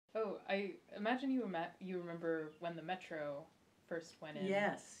Oh, I imagine you remember when the metro first went in.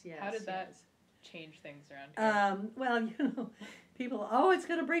 Yes, yes. How did that yes. change things around here? Well, people, oh, it's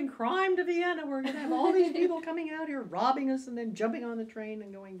going to bring crime to Vienna. We're going to have all these people coming out here robbing us and then jumping on the train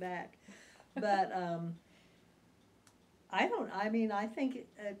and going back. But I mean, I think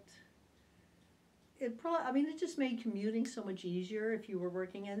it probably, I mean, it just made commuting so much easier if you were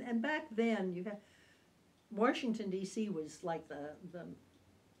working. And back then, you had, Washington, D.C. was like the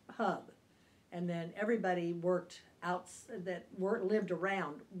hub. And then everybody worked out lived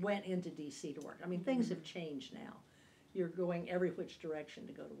around went into D.C. to work. I mean, things have changed now. You're going every which direction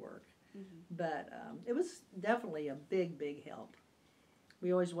to go to work. But it was definitely a big help.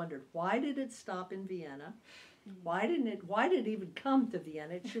 We always wondered, why did it stop in Vienna? Why did it even come to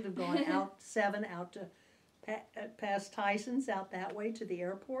Vienna? It should have gone out out to past Tysons out that way to the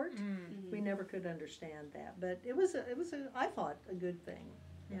airport. We never could understand that, but it was I thought a good thing.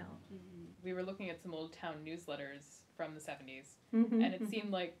 Yeah. We were looking at some old town newsletters from the 70s, Mm-hmm. and it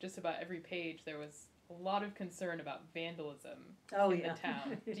seemed like just about every page there was a lot of concern about vandalism Oh in yeah. the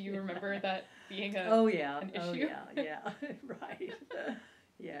town. Do you remember that being Oh yeah. an Oh issue? yeah. Right.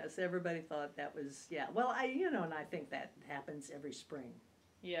 Yes, everybody thought that was Well, and I think that happens every spring.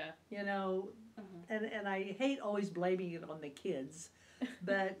 Yeah. And I hate always blaming it on the kids,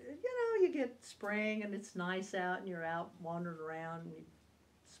 but you get spring and it's nice out and you're out wandering around and you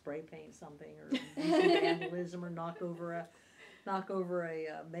spray paint something or do some vandalism or knock over a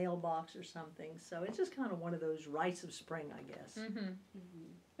mailbox or something. So it's just kind of one of those rites of spring, I guess.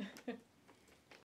 Mm-hmm.